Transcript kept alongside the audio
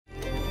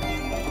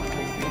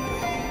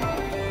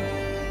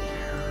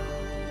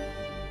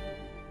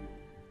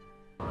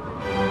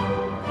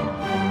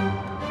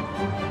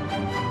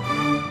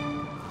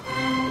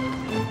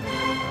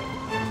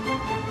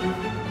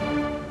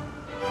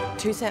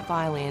Two-set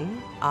violin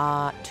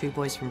are two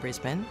boys from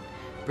Brisbane,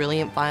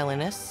 brilliant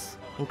violinists,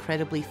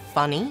 incredibly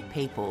funny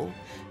people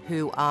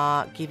who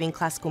are giving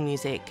classical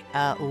music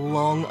a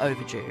long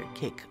overdue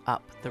kick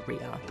up the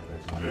rear.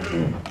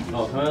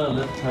 Oh,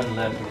 turn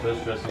left, the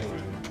first dressing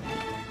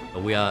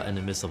room. We are in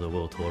the midst of the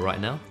world tour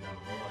right now.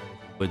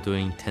 We're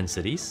doing 10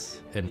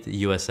 cities in the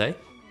USA.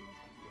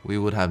 We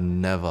would have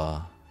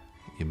never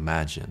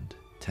imagined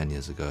 10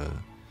 years ago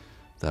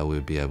that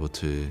we'd be able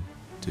to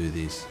do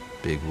these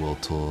big world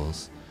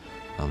tours,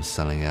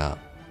 selling out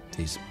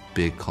these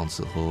big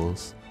concert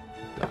halls.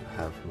 I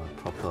have my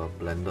proper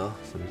blender,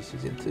 so I'm just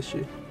using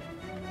tissue.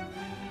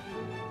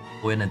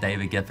 We're in the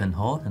David Geffen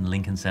Hall in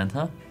Lincoln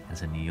Center.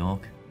 It's in New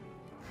York.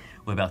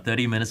 We're about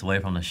 30 minutes away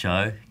from the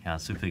show. I'm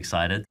super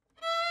excited.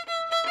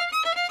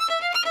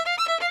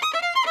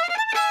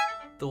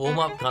 The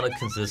warm-up kind of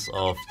consists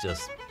of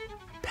just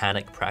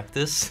panic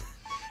practice.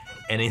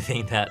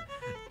 Anything that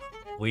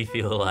we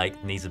feel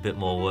like needs a bit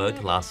more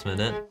work last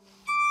minute.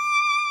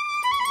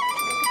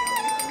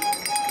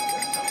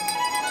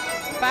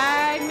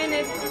 5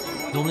 minutes.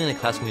 Normally in a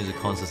classical music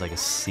concert, it's like a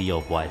sea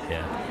of white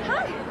hair.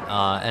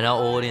 And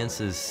our audience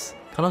is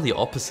kind of the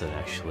opposite,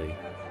 actually.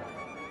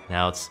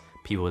 Now it's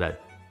people that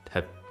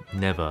have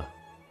never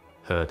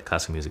heard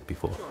classical music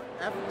before.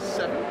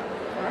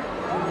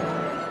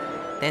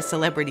 Their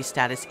celebrity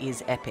status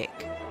is epic.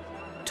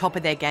 Top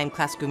of their game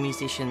classical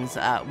musicians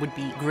would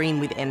be green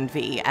with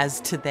envy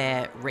as to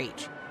their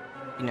reach.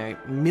 You know,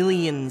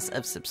 millions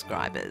of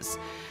subscribers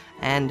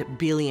and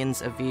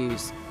billions of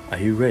views. Are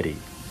you ready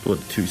for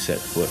the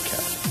two-set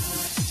workout?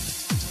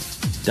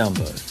 Down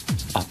bow,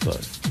 up bow,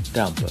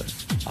 down bow,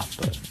 up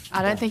bow.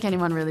 I don't think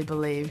anyone really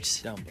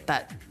believed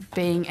that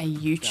being a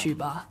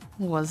YouTuber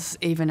was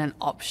even an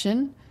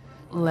option,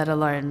 let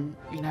alone,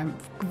 you know,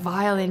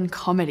 violin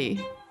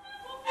comedy.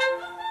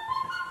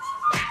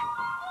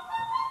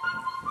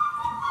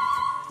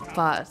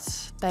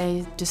 But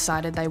they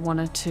decided they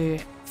wanted to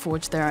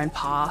forge their own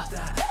path.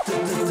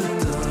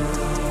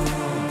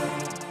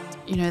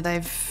 You know,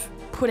 they've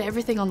put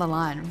everything on the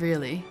line,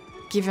 really,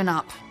 given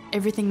up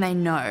everything they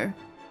know,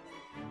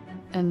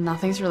 and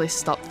nothing's really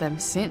stopped them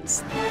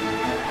since.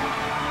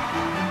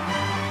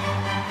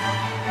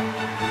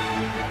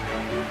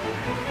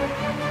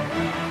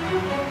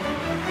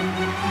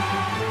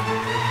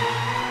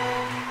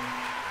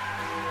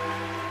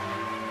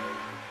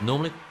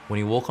 Normally, when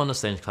you walk on the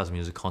stage in classical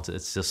music concert,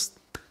 it's just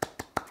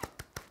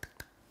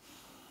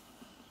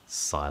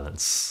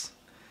silence.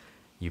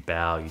 You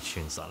bow, you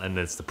tune silent, and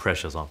it's the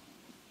pressure's on.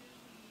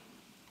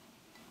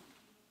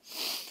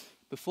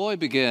 Before we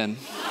begin,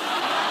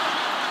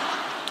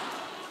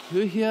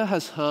 who here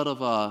has heard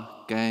of a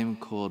game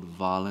called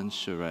violin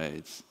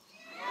charades?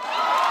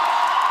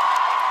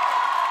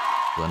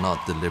 We're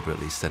not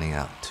deliberately setting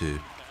out to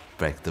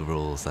break the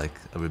rules like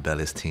a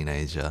rebellious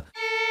teenager.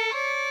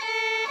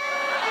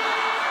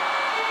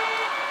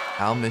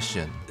 Our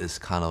mission is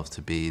kind of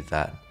to be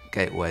that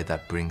gateway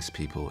that brings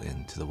people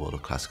into the world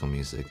of classical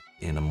music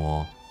in a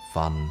more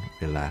fun,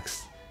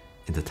 relaxed,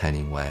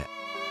 entertaining way.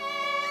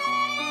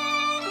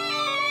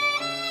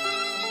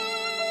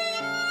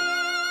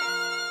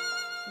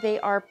 They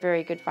are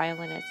very good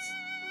violinists.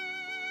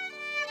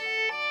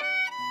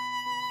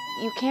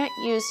 You can't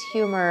use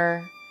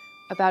humor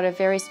about a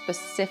very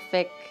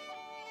specific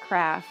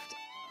craft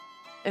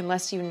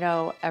unless you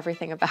know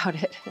everything about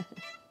it.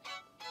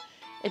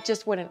 It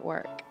just wouldn't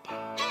work.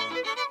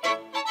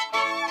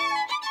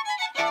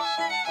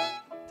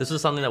 This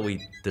was something that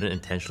we didn't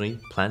intentionally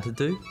plan to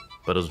do,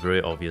 but it was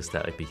very obvious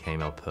that it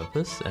became our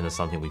purpose, and it's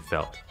something we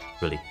felt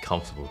really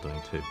comfortable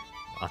doing too.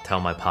 I tell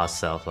my past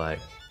self, like,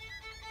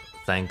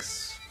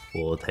 thanks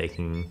for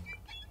taking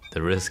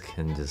the risk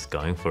and just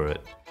going for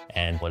it.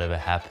 And whatever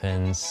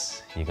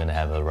happens, you're gonna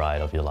have a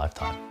ride of your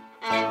lifetime.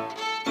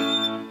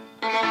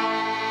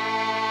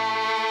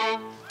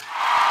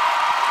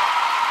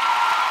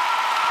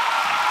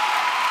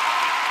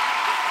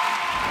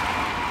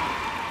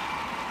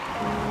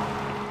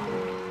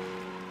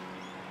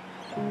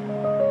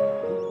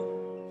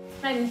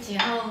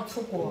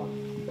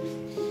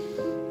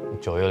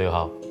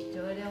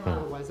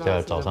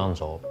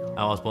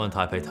 I was born in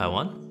Taipei,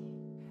 Taiwan,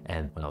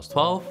 and when I was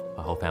 12,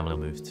 my whole family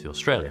moved to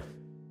Australia.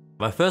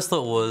 My first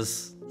thought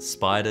was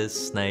spiders,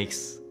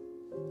 snakes,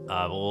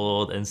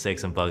 all the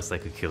insects and bugs that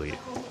could kill you.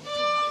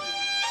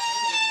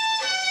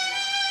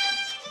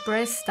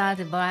 Brett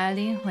started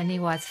violin when he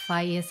was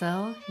 5 years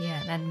old.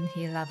 Yeah, and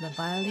he loved the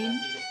violin.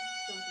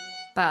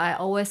 But I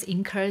always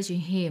encourage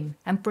him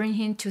and bring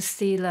him to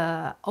see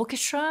the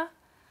orchestra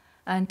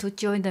and to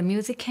join the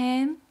music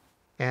camp.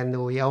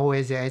 And we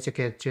always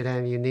educate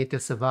children, you need to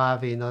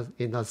survive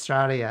in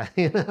Australia.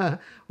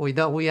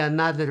 We are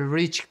not a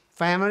rich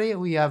family.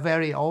 We are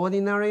very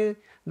ordinary,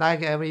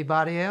 like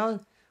everybody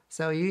else.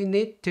 So you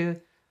need to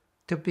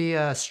be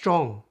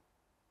strong,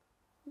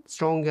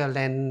 stronger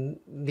than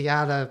the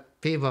other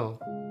people.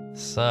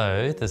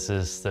 So this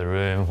is the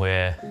room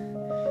where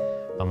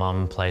my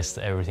mum placed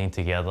everything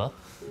together.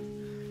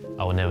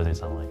 I would never do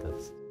something like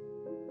this.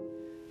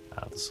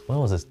 When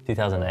was this?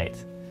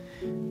 2008.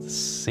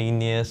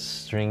 Senior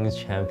Strings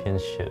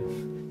Championship.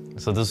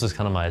 So this was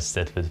kind of my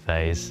Stedford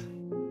phase.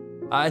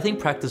 I think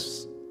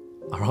practice,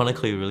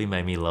 ironically, really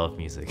made me love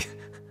music.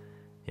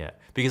 Yeah,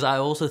 because I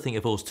also think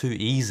if it was too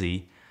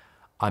easy,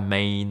 I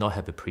may not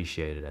have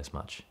appreciated it as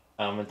much.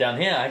 Down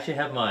here, I actually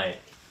have my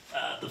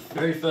the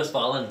very first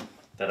violin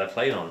that I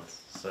played on.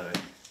 So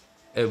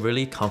it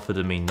really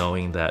comforted me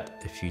knowing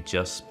that if you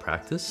just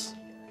practice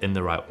in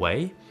the right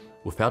way,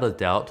 without a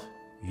doubt,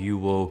 you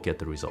will get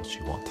the results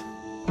you want.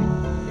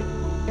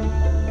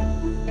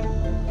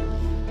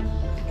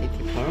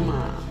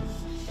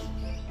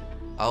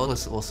 I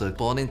was also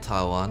born in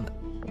Taiwan,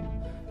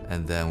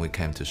 and then we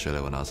came to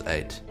Australia when I was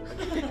 8.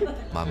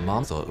 My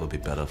mom thought it would be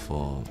better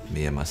for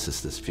me and my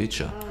sister's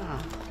future.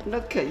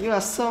 Look, you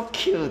are so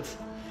cute,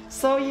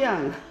 so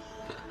young.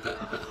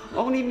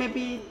 Only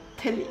maybe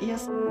 10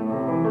 years.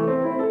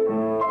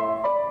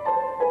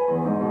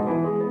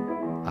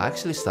 I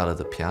actually started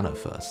the piano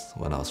first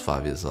when I was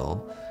 5 years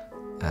old,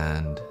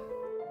 and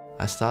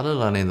I started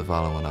learning the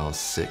violin when I was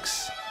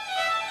 6.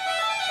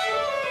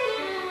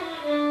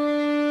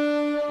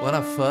 When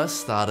I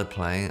first started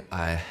playing,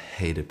 I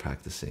hated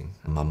practicing.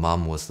 My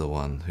mum was the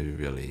one who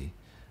really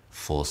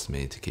forced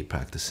me to keep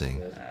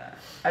practicing.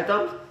 I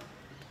don't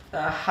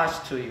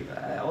harsh to you.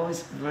 I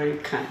always very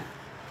kind,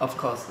 of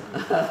course.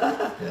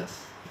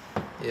 Yes.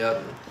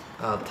 Yeah,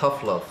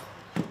 tough love.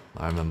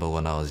 I remember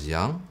when I was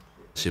young,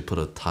 she put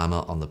a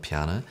timer on the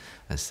piano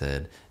and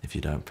said, if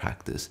you don't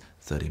practice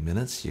 30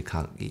 minutes, you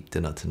can't eat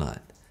dinner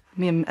tonight.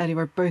 Me and Eddie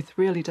were both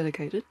really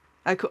dedicated.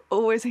 I could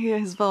always hear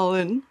his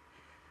violin,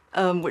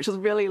 which was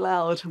really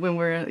loud when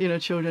we were,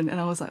 children, and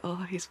I was like,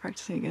 oh, he's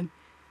practicing again.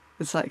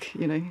 It's like,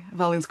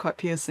 violin's quite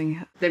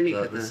piercing.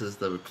 This is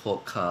the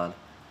report card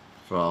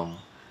from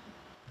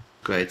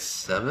grade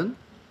 7.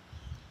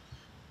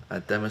 I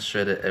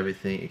demonstrated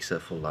everything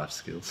except for life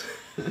skills.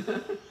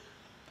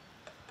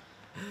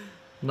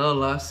 No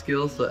life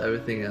skills, but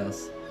everything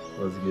else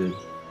was good.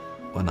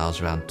 When I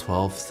was around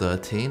 12,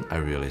 13, I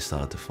really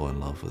started to fall in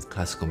love with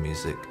classical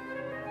music.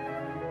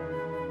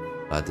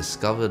 I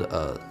discovered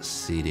a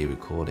CD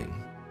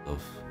recording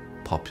of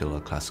popular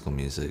classical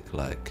music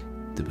like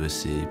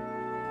Debussy.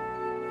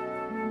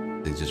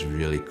 It just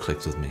really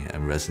clicked with me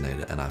and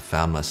resonated, and I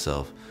found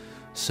myself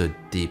so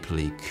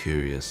deeply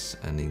curious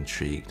and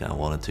intrigued, and I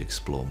wanted to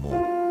explore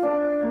more.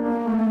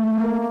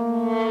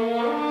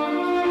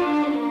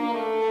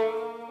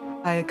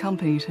 I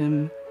accompanied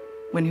him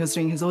when he was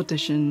doing his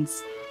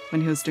auditions,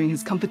 when he was doing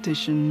his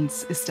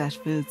competitions, his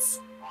Stedfords,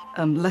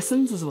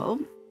 lessons as well.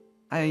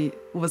 I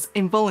was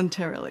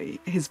involuntarily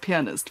his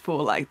pianist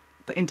for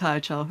the entire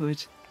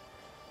childhood.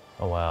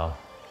 Oh wow,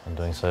 I'm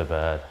doing so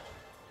bad.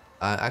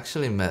 I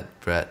actually met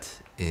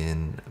Brett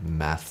in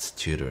maths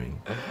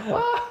tutoring.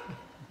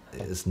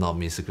 It's not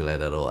music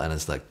related at all, and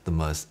it's like the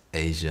most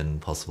Asian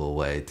possible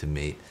way to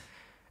meet.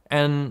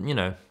 And,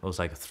 it was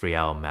like a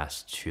 3-hour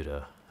maths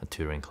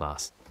tutoring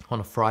class on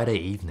a Friday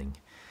evening.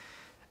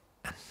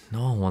 And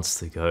no one wants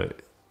to go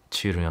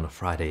tutoring on a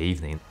Friday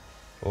evening.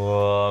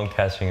 Whoa, I'm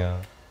catching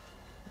up.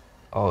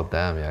 Oh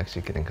damn, you're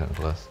actually getting kind of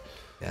close.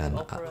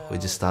 And we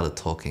just started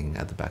talking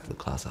at the back of the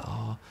class.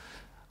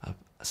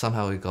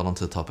 Somehow we got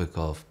onto the topic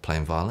of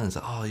playing violin. It's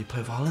like, oh, you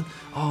play violin?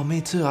 Oh,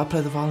 me too, I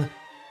play the violin.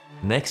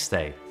 Next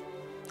day,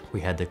 we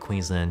had the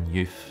Queensland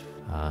Youth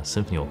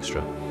Symphony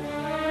Orchestra.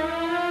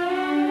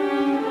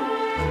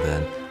 And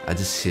then I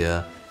just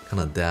hear,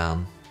 kind of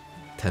down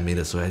 10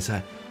 meters away, it's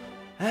like,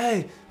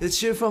 hey,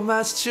 it's you from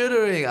maths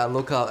tutoring. I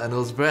look up and it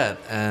was Brett.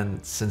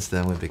 And since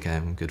then we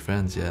became good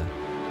friends, yeah.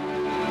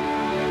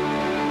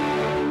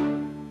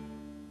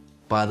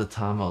 By the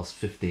time I was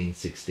 15,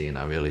 16,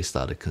 I really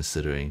started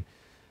considering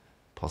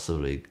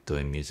possibly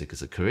doing music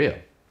as a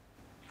career.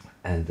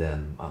 And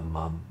then my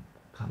mum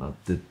kind of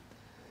did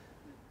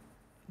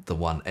the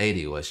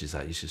 180 where she's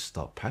like, you should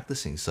stop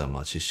practicing so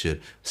much, you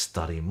should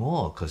study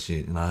more because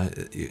you're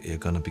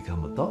going to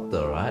become a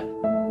doctor, right?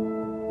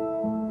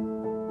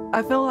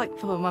 I feel like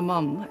for my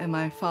mum and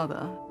my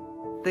father,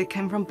 they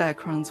came from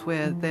backgrounds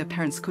where their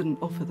parents couldn't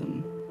offer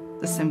them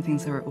the same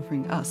things they were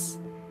offering us.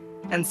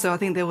 And so I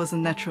think there was a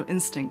natural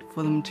instinct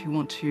for them to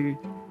want to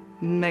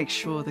make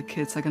sure the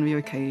kids are going to be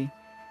okay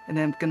and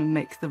they're going to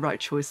make the right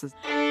choices.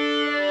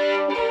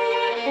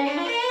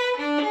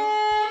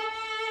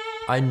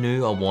 I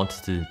knew I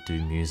wanted to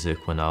do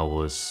music when I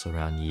was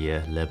around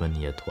year 11,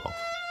 year 12.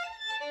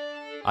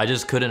 I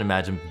just couldn't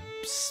imagine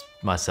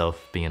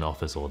myself being in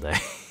office all day.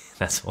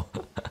 That's all.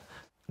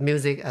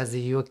 Music as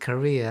your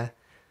career,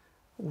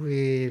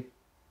 we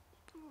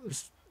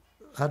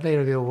a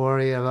little bit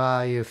worry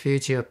about your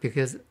future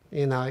because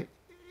you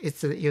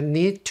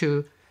need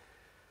to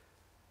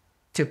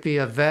be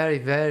a very,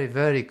 very,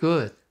 very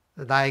good.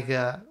 Like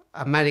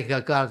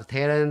America got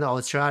talent,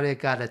 Australia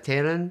got a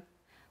talent.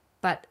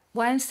 But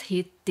once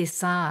he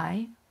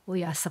decide,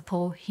 we are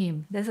support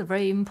him. That's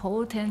very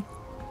important.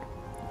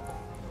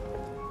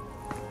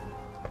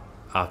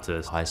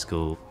 After high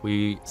school,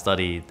 we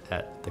studied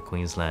at the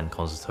Queensland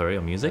Conservatory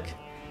of Music,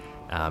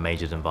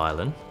 majored in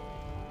violin.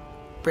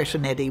 Brett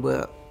and Eddie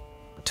were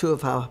two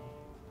of our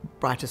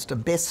brightest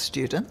and best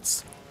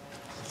students.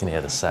 You can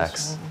hear the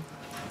sax,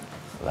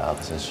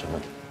 loudest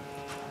instrument.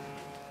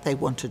 They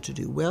wanted to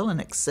do well and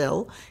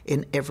excel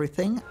in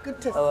everything.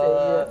 Good to see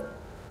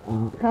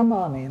you. Come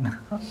on in.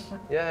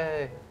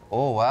 Yay.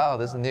 Oh, wow,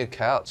 there's a new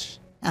couch.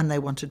 And they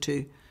wanted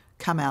to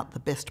come out the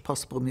best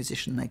possible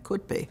musician they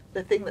could be.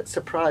 The thing that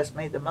surprised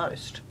me the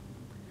most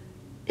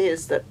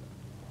is that,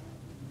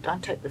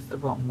 don't take this the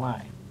wrong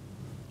way,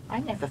 I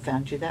never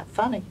found you that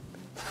funny.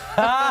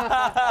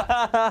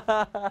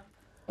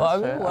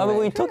 Well, I mean,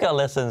 we took our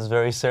lessons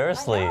very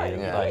seriously.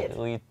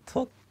 We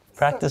took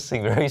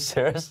practicing very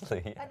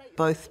seriously.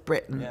 Both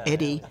Brett and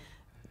Eddie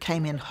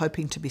came in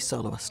hoping to be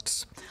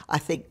soloists. I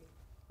think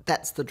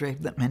that's the dream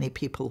that many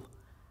people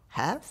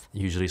have.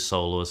 Usually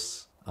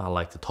soloists are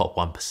like the top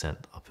 1%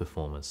 of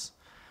performers.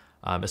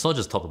 It's not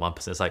just top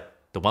 1%, it's like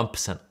the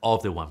 1%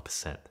 of the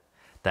 1%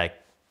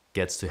 that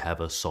gets to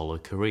have a solo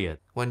career.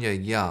 When you're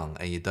young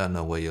and you don't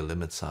know where your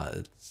limits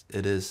are,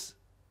 it is,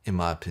 in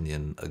my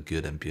opinion, a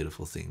good and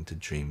beautiful thing to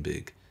dream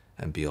big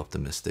and be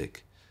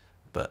optimistic.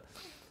 But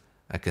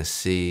I can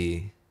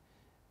see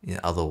in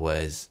other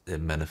ways it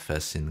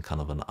manifests in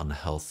kind of an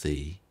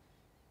unhealthy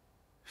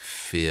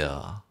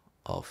fear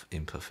of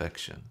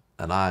imperfection.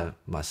 And I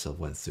myself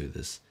went through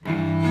this.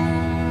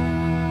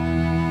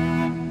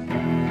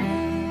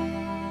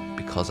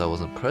 Because I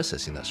wasn't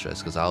processing that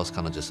stress, because I was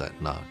kind of just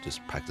like, no, just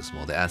practice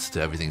more. The answer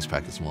to everything is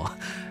practice more.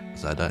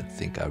 Because I don't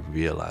think I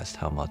realized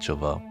how much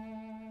of a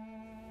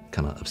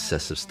kind of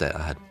obsessive state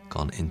I had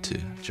gone into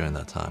during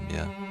that time,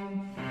 yeah.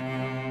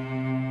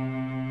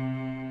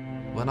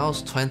 When I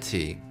was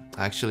 20,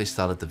 I actually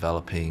started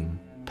developing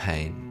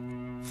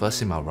pain,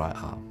 first in my right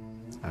arm.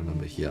 I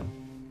remember here.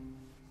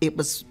 It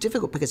was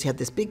difficult because he had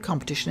this big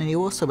competition and he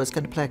also was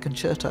going to play a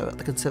concerto at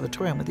the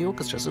Conservatorium with the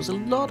orchestras. There was a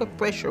lot of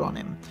pressure on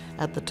him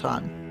at the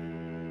time.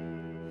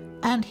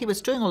 And he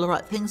was doing all the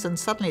right things and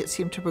suddenly it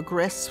seemed to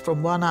progress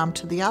from one arm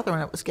to the other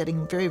and it was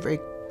getting very, very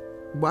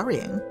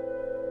worrying.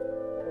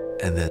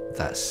 And then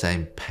that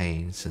same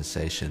pain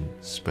sensation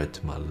spread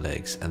to my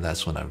legs, and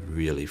that's when I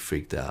really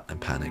freaked out and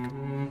panicked.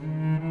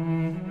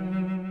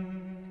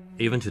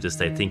 Even to this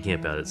day, thinking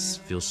about it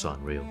feels so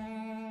unreal.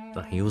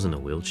 Like he was in a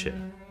wheelchair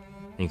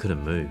and he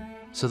couldn't move.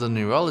 So the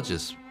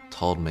neurologist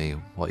told me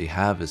what you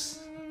have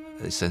is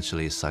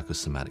essentially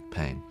psychosomatic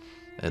pain.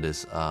 It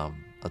is a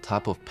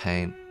type of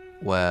pain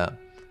where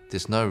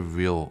there's no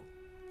real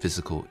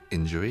physical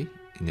injury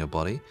in your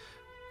body,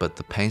 but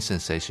the pain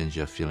sensations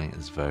you're feeling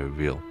is very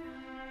real.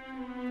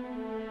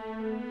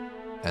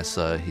 And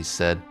so he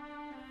said,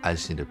 I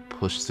just need to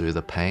push through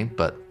the pain,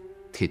 but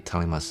keep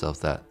telling myself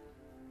that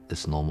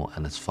it's normal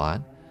and it's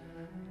fine.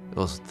 It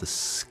was the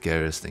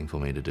scariest thing for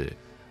me to do.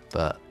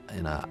 But,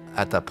 you know,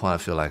 at that point I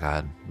feel like I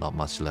had not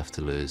much left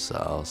to lose, so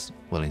I was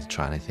willing to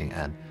try anything.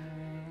 And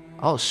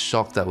I was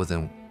shocked that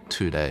within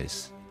 2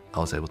 days, I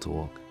was able to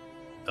walk.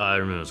 I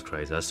remember it was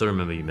crazy. I still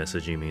remember you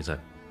messaging me, he's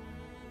like,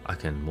 I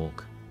can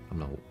walk.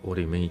 I'm like, what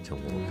do you mean you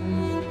can walk?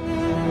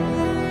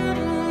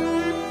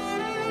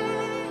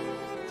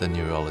 The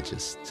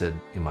neurologist said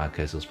in my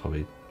case it was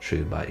probably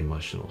triggered by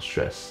emotional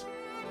stress.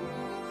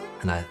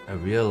 And I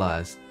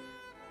realized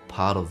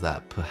part of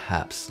that,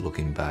 perhaps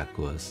looking back,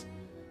 was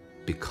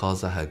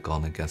because I had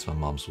gone against my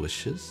mom's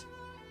wishes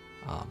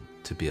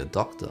to be a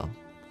doctor,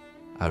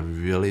 I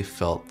really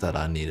felt that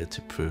I needed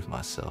to prove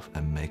myself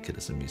and make it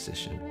as a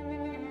musician.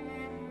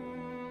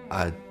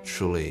 I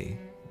truly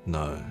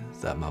know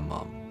that my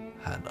mom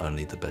had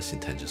only the best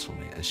intentions for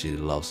me and she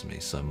loves me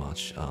so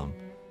much.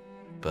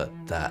 But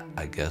that,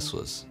 I guess,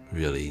 was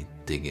really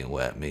digging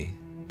away at me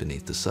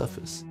beneath the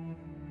surface.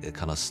 It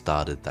kind of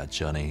started that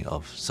journey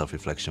of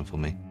self-reflection for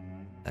me.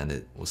 And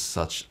it was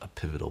such a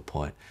pivotal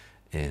point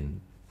in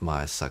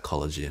my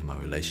psychology and my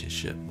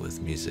relationship with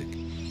music.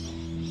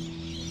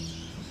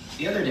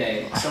 The other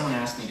day, someone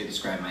asked me to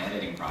describe my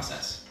editing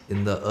process.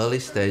 In the early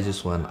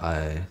stages when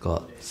I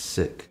got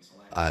sick,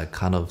 I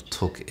kind of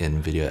took in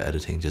video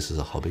editing just as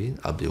a hobby.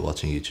 I'd be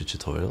watching YouTube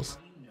tutorials.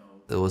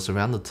 It was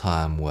around the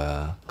time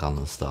where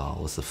Gangnam Style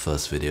was the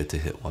first video to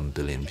hit 1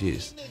 billion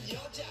views.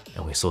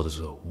 And we saw this,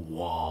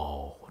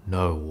 whoa,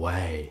 no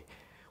way.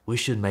 We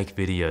should make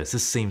videos,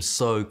 this seems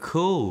so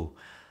cool.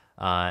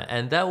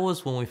 And that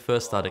was when we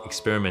first started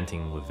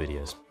experimenting with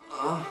videos.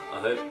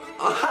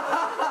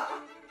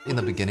 In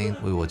the beginning,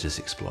 we were just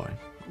exploring.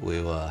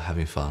 We were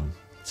having fun.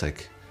 It's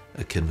like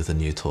a kid with a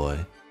new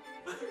toy.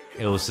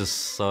 It was just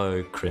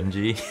so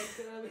cringy.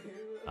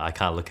 I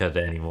can't look at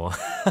it anymore.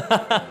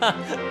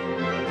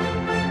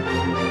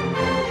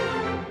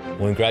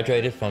 When we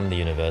graduated from the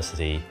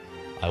university,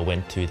 I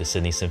went to the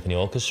Sydney Symphony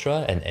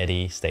Orchestra and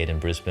Eddie stayed in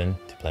Brisbane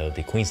to play with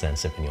the Queensland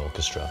Symphony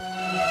Orchestra.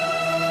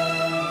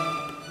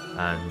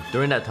 And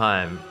during that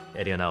time,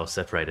 Eddie and I were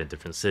separated in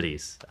different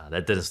cities.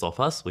 That didn't stop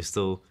us, we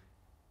still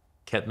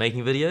kept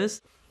making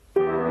videos.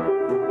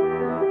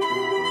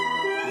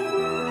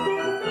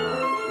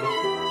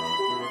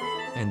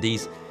 And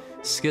these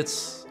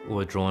skits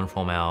were drawn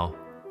from our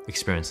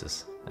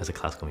experiences as a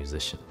classical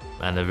musician.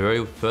 And the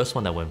very first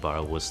one that went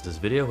viral was this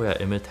video where I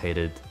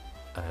imitated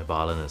a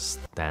violinist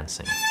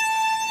dancing.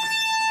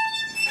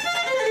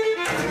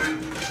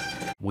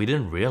 We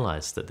didn't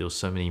realize that there were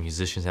so many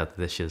musicians out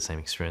there that share the same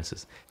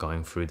experiences.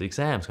 Going through the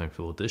exams, going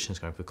through auditions,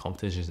 going through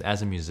competitions.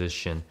 As a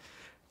musician,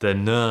 the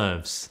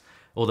nerves,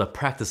 all the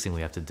practicing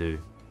we have to do,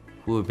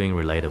 we were being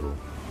relatable.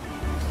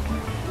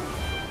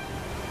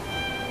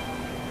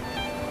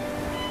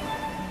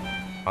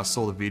 I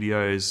saw the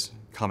videos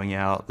coming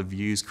out, the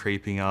views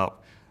creeping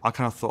up. I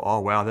kind of thought, oh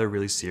wow, they're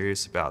really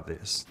serious about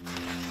this.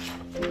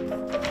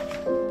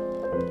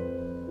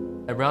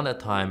 Around that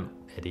time,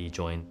 Eddie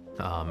joined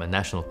a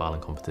national violin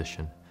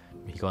competition.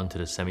 He got into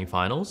the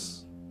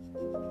semi-finals.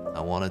 I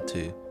wanted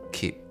to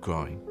keep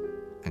growing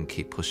and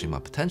keep pushing my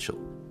potential.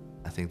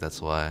 I think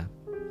that's why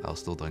I was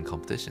still doing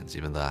competitions,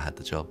 even though I had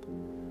the job.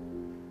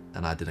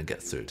 And I didn't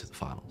get through to the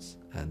finals,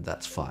 and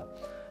that's fine.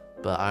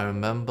 But I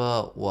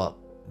remember what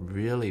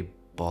really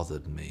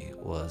bothered me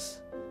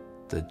was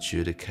the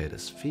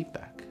adjudicator's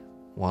feedback.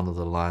 One of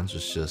the lines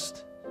was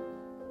just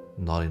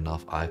not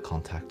enough eye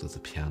contact with the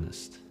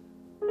pianist.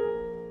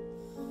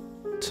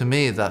 To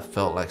me, that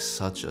felt like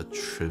such a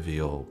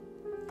trivial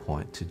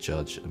point to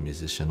judge a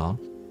musician on.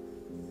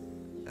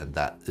 And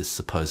that is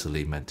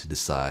supposedly meant to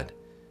decide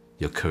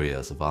your career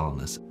as a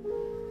violinist.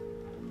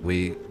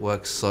 We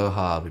worked so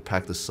hard, we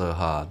practiced so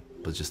hard,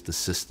 but just the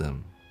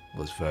system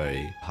was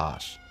very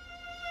harsh.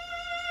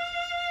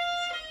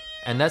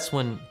 And that's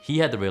when he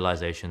had the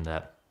realization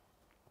that,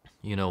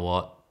 you know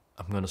what,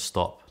 I'm going to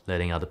stop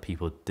letting other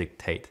people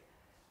dictate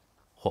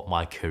what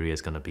my career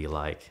is going to be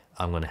like.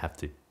 I'm going to have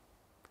to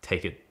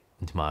take it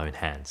into my own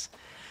hands.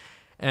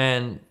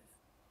 And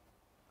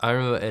I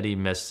remember Eddie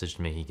messaged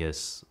me, he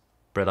goes,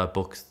 Brett, I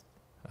booked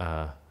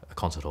a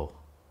concert hall.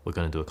 We're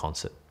going to do a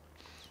concert.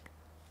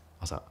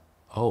 I was like,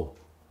 oh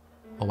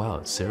wow,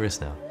 it's serious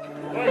now. Thank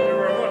you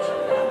very much.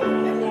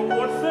 Well,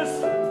 what's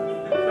this?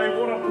 They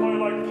want to play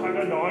like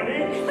Paganini?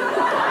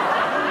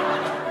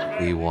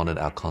 We wanted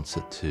our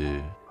concert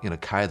to,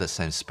 carry that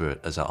same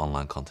spirit as our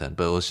online content,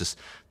 but it was just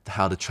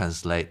how to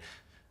translate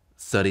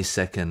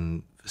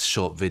 30-second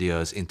short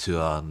videos into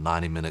a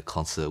 90-minute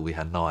concert. We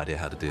had no idea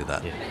how to do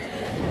that. Yeah.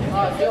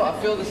 I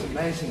feel this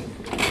amazing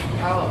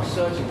power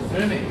surging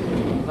through me.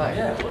 Like,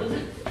 yeah, what is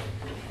it?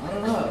 I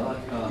don't know,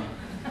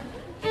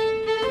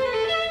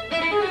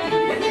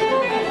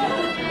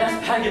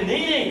 That's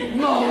Paganini!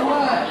 No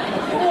way!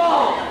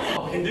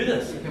 Whoa! We can do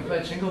this. We can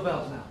play Jingle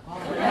Bells now.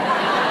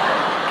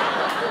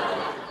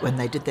 When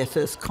they did their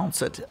first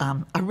concert,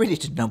 I really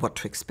didn't know what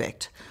to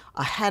expect.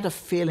 I had a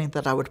feeling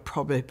that I would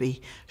probably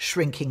be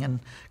shrinking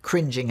and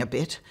cringing a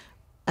bit,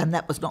 and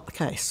that was not the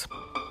case.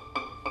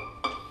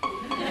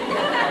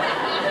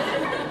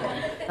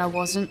 I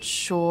wasn't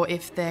sure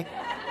if their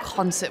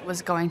concert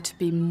was going to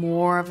be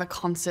more of a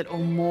concert or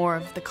more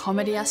of the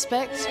comedy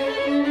aspect.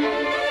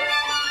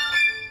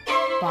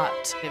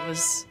 But it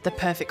was the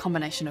perfect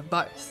combination of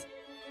both.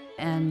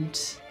 And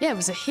yeah, it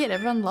was a hit,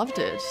 everyone loved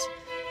it.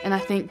 And I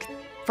think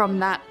from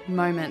that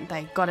moment,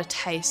 they got a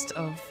taste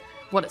of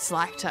what it's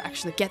like to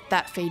actually get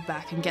that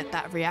feedback and get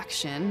that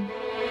reaction.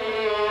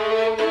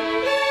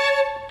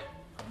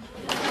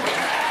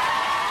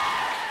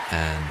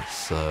 And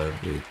so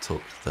we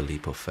took the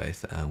leap of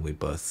faith and we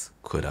both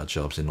quit our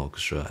jobs in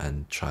orchestra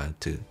and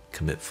tried to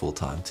commit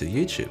full-time to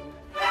YouTube.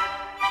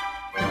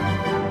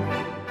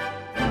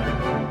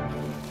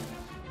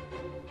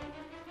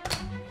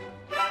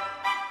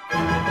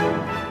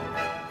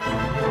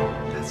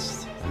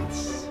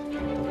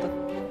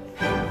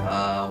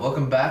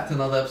 Welcome back to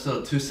another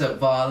episode of Two Step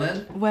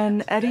Violin.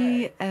 When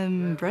Eddie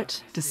and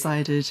Brett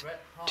decided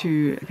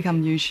to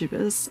become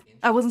YouTubers,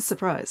 I wasn't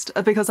surprised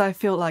because I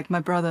feel like my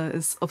brother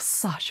is of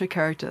such a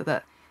character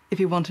that if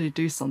he wanted to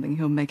do something,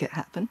 he'll make it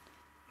happen.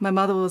 My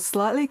mother was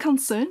slightly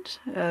concerned,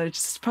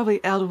 just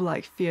probably out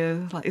of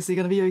fear, is he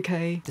going to be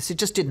okay? This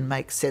just didn't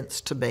make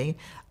sense to me.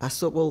 I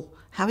thought, well,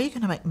 how are you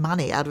going to make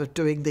money out of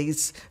doing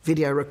these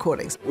video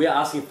recordings? We are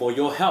asking for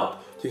your help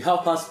to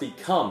help us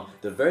become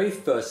the very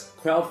first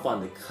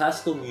crowdfunded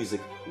classical music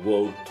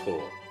world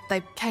tour.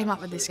 They came up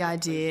with this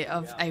idea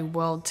of a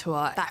world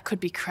tour that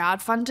could be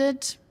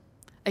crowdfunded.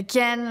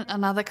 Again,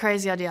 another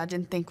crazy idea I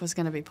didn't think was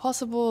going to be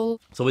possible.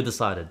 So we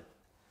decided,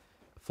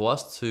 for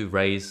us to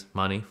raise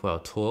money for our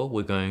tour,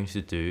 we're going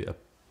to do a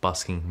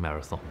busking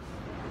marathon.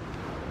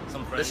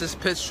 This is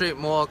Pitt Street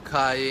Mall,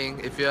 Kai Ying.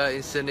 If you're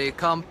in Sydney,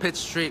 come Pitt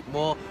Street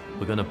Mall.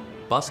 We're going to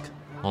busk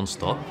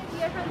non-stop.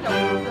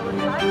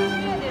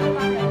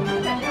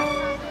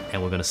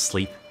 And we're going to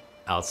sleep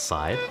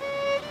outside.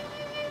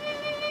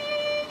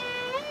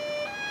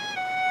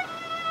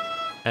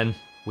 And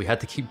we had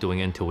to keep doing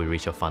it until we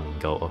reach our funding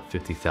goal of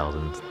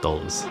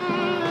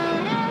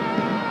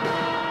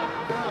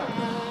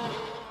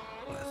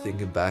 $50,000.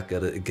 Thinking back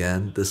at it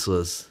again, this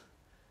was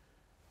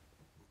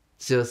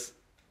just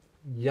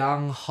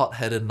young,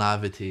 hot-headed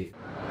naivety.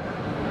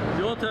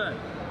 Your turn.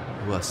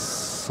 We were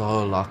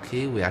so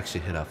lucky we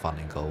actually hit our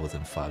funding goal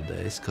within 5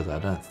 days because I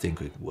don't think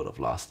we would have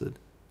lasted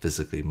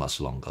physically much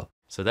longer.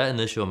 So that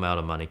initial amount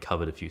of money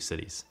covered a few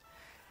cities.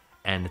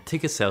 And the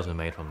ticket sales we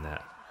made from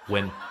that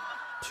went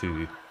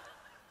to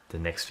the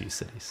next few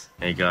cities.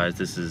 Hey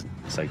guys, it's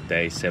like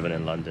day 7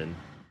 in London.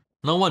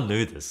 No one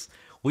knew this.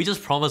 We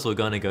just promised we're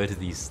going to go to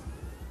these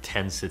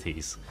 10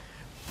 cities,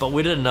 but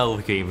we didn't know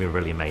we could even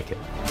really make it.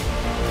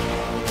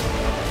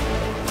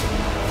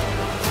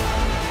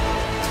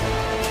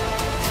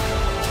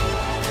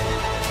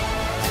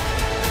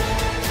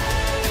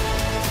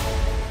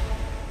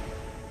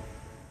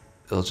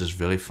 It was just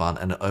really fun,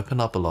 and it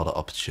opened up a lot of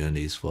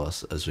opportunities for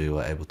us as we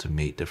were able to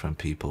meet different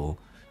people.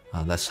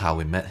 That's how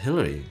we met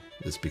Hillary,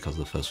 is because of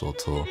the First World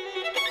Tour.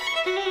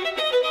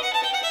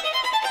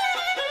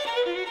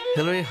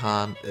 Hillary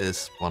Hahn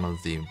is one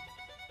of the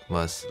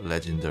most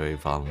legendary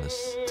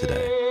violinists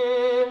today.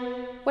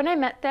 When I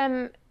met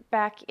them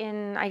back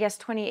in, I guess,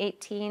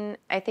 2018,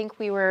 I think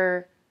we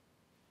were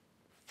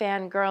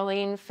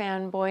fangirling,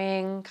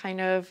 fanboying,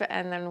 kind of,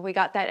 and then we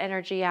got that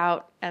energy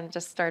out and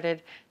just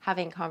started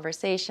having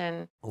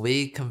conversation.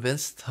 We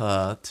convinced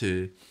her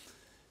to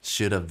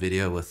shoot a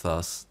video with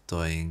us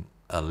doing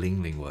a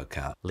Ling Ling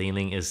workout. Ling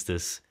Ling is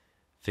this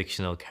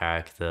fictional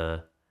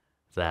character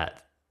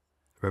that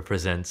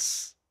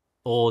represents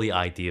all the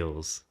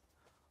ideals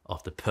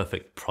of the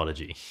perfect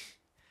prodigy.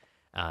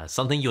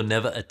 Something you'll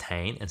never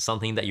attain and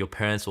something that your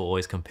parents will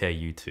always compare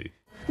you to.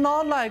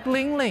 Not like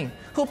Ling Ling,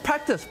 who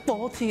practiced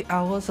 40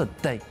 hours a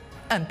day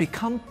and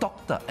become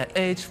doctor at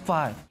age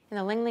 5. And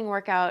the Ling Ling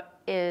workout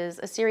is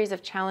a series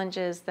of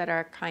challenges that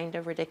are kind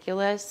of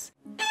ridiculous,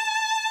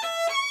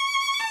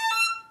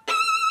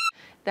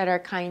 that are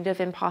kind of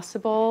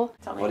impossible.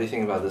 What do you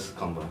think about this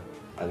combo?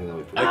 I think that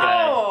would be pretty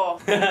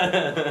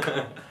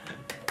Oh!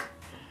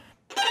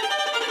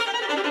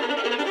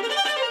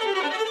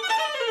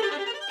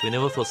 We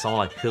never thought someone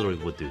like Hillary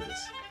would do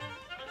this.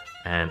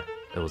 And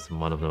it was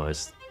one of the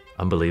most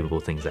unbelievable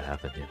things that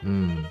happened here.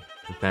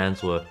 The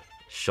fans were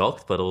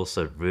shocked, but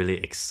also really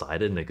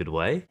excited in a good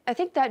way. I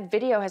think that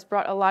video has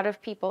brought a lot of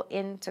people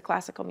into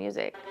classical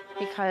music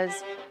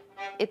because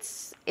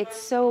it's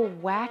so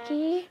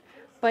wacky,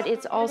 but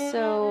it's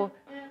also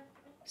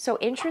so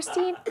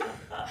interesting.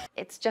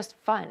 It's just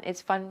fun.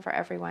 It's fun for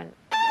everyone.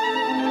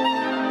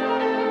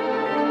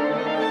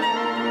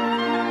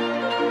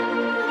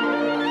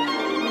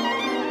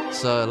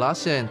 So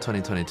last year in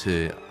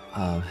 2022,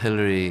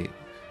 Hillary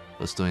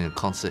was doing a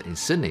concert in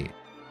Sydney,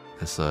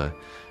 and so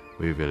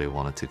we really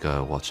wanted to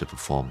go watch her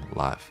perform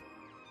live.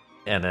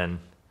 And then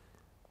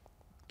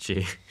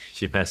she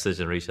messaged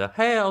and reached out,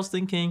 hey, I was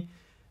thinking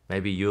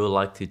maybe you would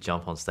like to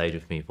jump on stage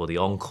with me for the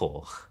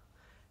encore.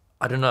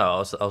 I don't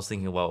know, I was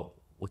thinking, well,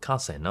 we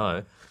can't say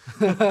no.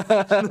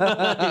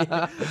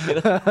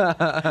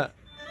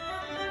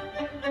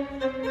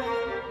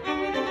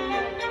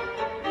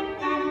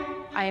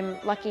 I'm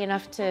lucky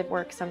enough to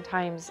work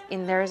sometimes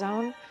in their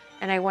zone,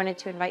 and I wanted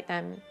to invite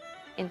them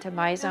into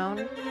my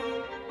zone.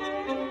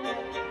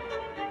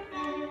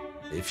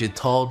 If you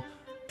told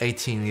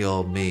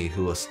 18-year-old me,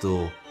 who was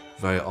still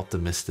very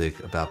optimistic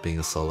about being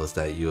a soloist,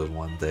 that you would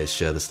one day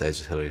share the stage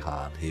with Hillary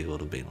Hahn, he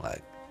would have been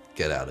like,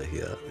 get out of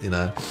here, you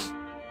know?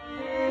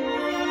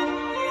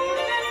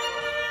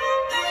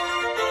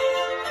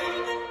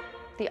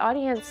 The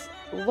audience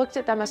looked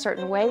at them a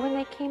certain way when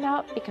they came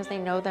out because they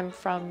know them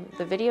from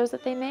the videos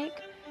that they make.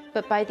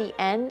 But by the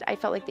end, I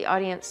felt like the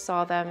audience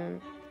saw them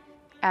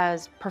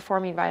as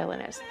performing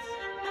violinists.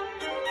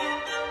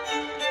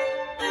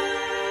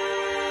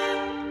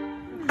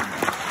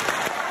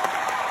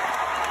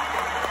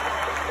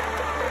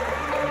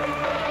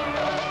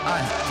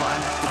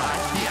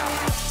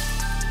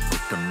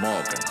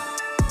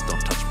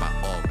 Don't touch my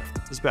organ.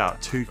 It was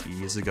about 2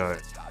 years ago.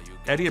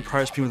 Eddie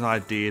approached me with an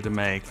idea to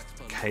make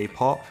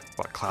K-pop,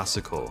 but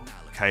classical.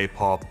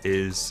 K-pop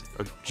is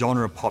a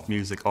genre of pop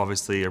music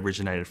obviously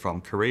originated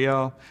from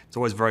Korea. It's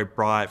always very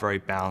bright, very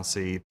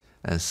bouncy.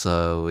 And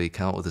so we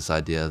came up with this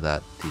idea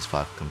that these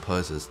 5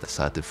 composers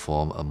decided to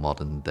form a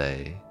modern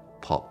day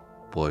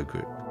pop boy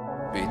group.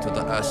 B to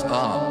the SM.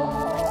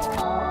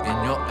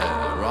 In your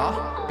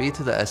era. B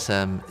to the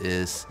SM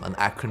is an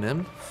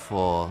acronym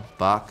for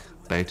Bach,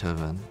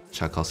 Beethoven,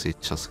 Tchaikovsky,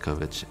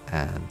 Shostakovich,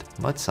 and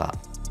Mozart.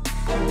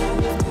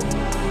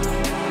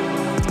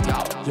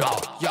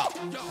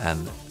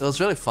 And it was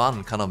really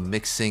fun kind of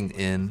mixing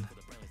in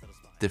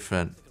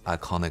different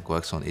iconic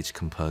works on each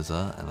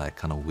composer and like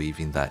kind of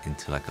weaving that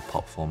into like a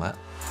pop format.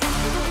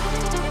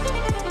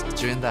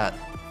 During that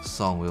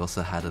song, we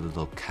also had a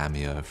little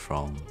cameo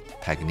from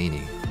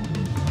Paganini.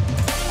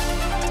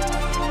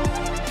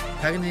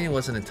 Paganini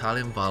was an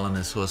Italian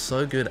violinist who was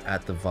so good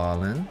at the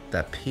violin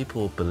that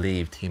people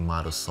believed he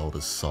might have sold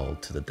his soul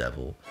to the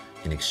devil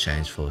in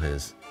exchange for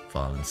his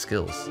violin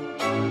skills.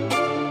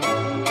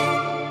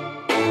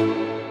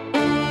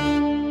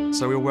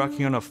 So we were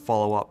working on a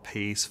follow-up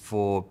piece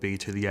for B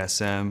to the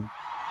SM,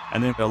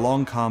 and then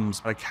along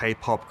comes a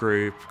K-pop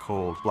group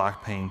called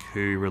Blackpink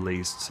who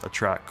released a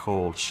track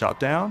called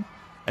Shutdown,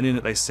 and in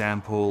it they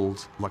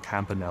sampled La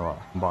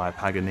Campanella by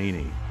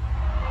Paganini.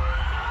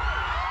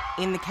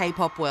 In the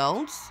K-pop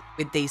world,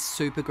 with these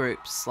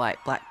supergroups like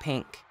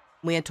Blackpink,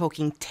 we are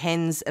talking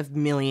tens of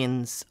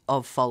millions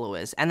of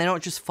followers. And they're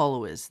not just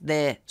followers,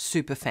 they're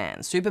super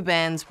fans. Super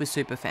bands with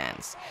super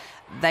fans.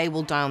 They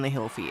will die on the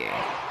hill for you.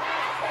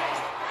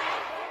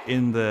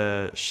 In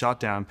the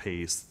shutdown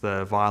piece,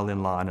 the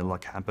violin line in La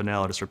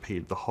Campanella just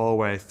repeated the whole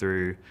way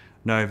through,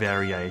 no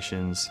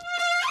variations.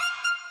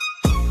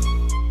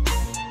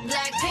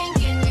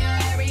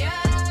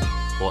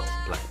 What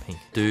Blackpink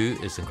do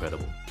is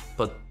incredible.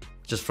 But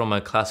just from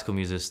a classical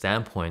music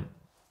standpoint,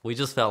 we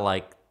just felt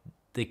like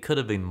there could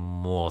have been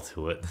more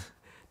to it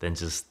than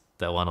just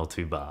that 1 or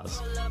 2 bars.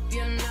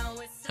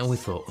 And we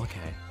thought,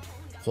 okay,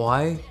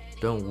 why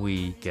don't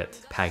we get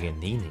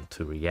Paganini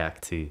to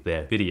react to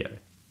their video?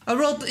 I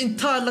wrote the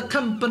entire La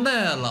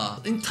Campanella,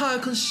 the entire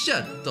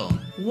concerto.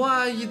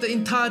 Why the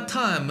entire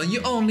time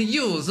you only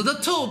use the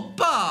 2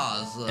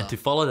 bars? And to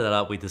follow that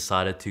up, we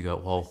decided to go,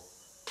 well,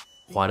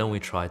 why don't we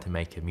try to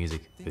make a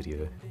music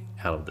video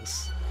out of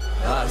this?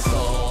 I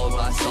sold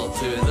my soul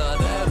to the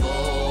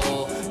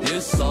devil. You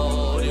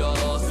sold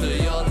yours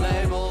to your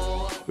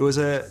label. It was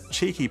a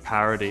cheeky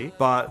parody,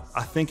 but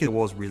I think it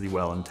was really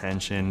well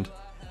intentioned.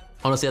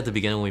 Honestly, at the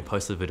beginning when we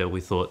posted the video,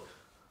 we thought,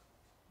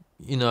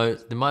 you know,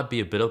 there might be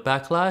a bit of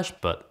backlash,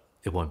 but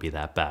it won't be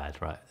that bad,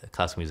 right?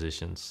 Classical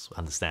musicians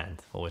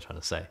understand what we're trying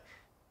to say.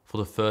 For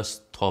the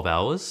first 12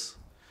 hours,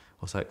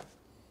 I was like,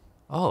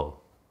 oh,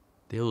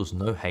 there was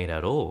no hate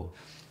at all.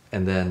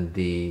 And then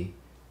the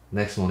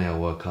next morning I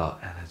woke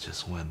up and it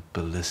just went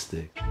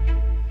ballistic.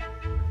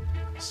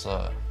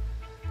 So,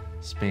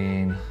 it's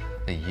been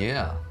a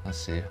year. Let's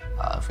see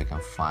if we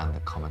can find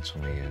the comments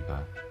from a year ago.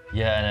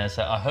 Yeah, and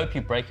so I hope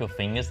you break your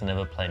fingers and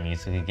never play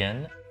music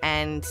again.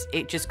 And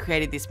it just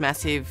created this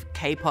massive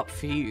K-pop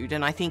feud,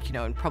 and I think, you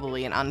know, in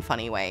probably an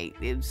unfunny way,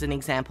 it was an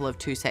example of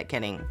 2set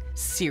getting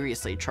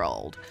seriously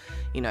trolled,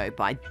 you know,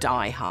 by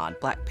die-hard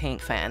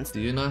Blackpink fans.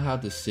 Do you know how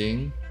to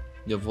sing?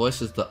 Your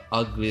voice is the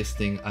ugliest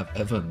thing I've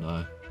ever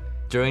known.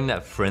 During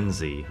that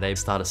frenzy, they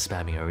started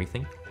spamming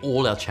everything.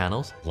 All our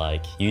channels,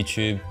 like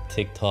YouTube,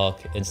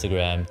 TikTok,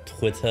 Instagram,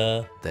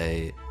 Twitter.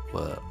 They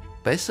were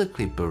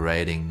basically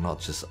berating not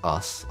just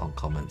us on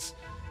comments,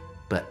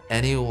 but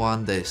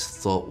anyone they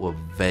thought were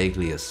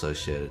vaguely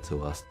associated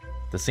to us.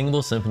 The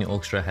Singapore Symphony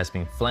Orchestra has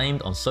been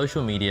flamed on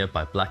social media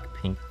by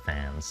Blackpink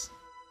fans.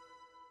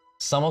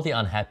 Some of the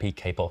unhappy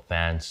K-pop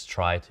fans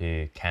tried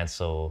to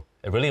cancel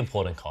a really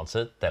important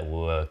concert that we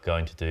were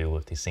going to do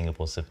with the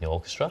Singapore Symphony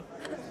Orchestra.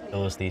 It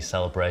was the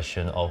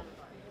celebration of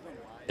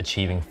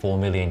achieving 4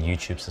 million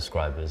YouTube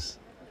subscribers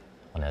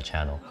on our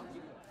channel.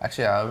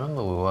 Actually, I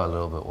remember we were a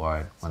little bit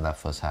worried when that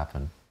first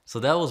happened. So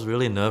that was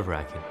really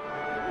nerve-wracking.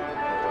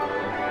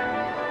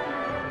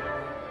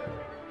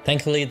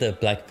 Thankfully, the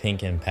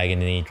Blackpink and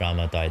Paganini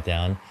drama died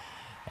down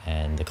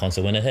and the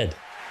concert went ahead.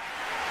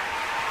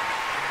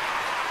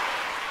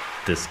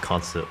 This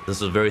concert,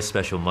 this was a very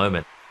special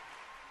moment.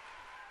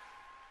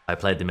 I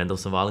played the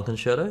Mendelssohn Violin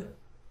Concerto.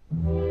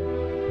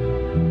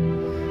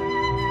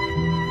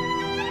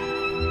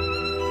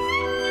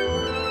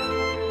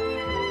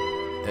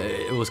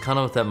 It was kind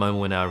of that moment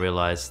when I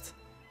realized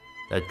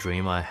that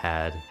dream I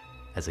had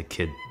as a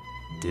kid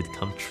did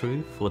come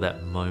true for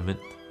that moment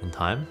in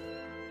time,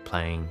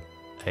 playing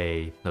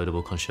a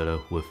notable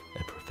concerto with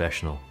a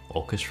professional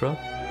orchestra.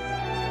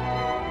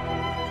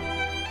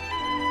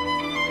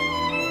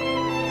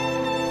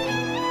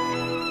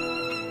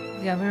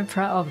 We are very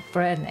proud of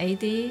Brett and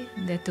Eddy.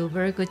 They do a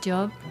very good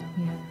job.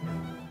 Yeah.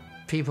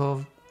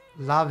 People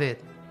love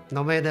it.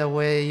 No matter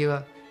whether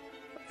you're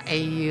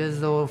 8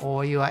 years old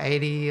or you are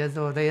 80 years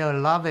old, they all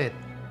love it.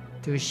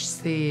 To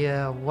see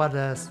what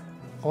an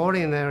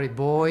ordinary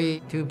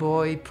boy, 2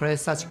 boys play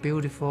such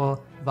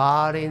beautiful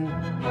violin.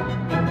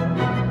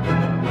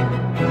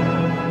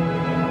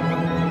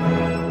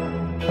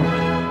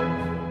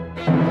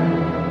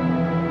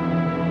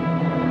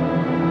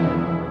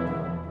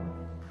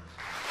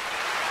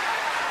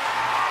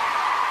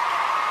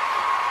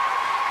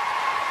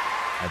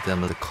 At the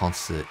end of the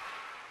concert,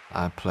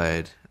 I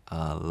played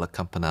La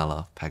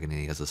Campanella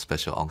Paganini as a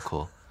special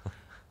encore,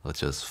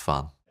 which was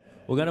fun.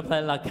 We're going to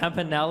play La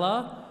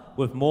Campanella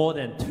with more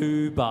than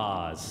 2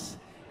 bars.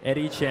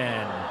 Eddy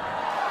Chen.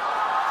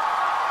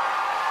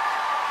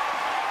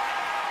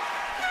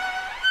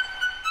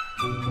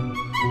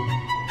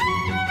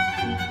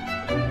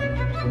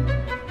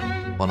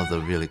 One of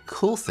the really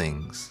cool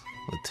things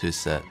with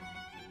 2set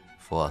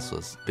for us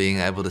was being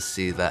able to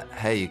see that,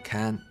 hey, you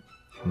can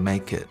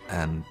make it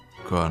and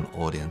grow an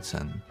audience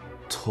and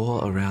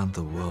tour around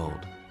the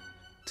world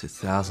to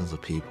thousands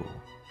of people,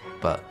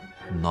 but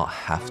not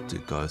have to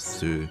go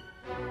through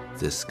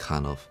this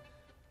kind of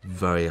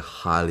very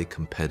highly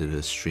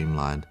competitive,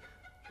 streamlined,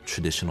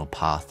 traditional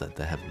path that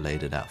they have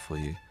laid it out for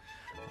you.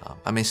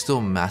 I mean, still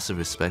massive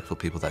respect for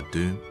people that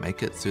do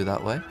make it through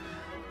that way,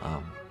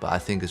 but I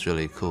think it's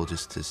really cool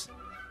just to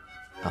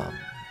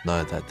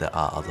know that there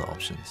are other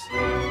options.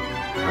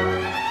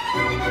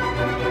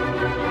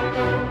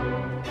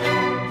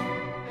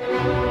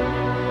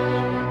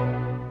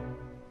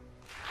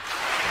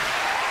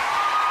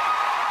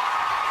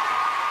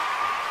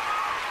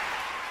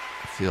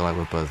 I feel like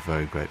we're both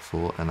very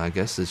grateful, and I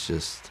guess it's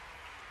just,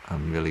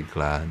 I'm really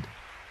glad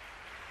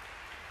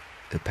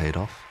it paid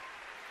off.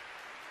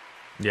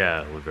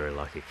 Yeah, we're very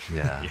lucky.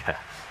 Yeah. Yeah.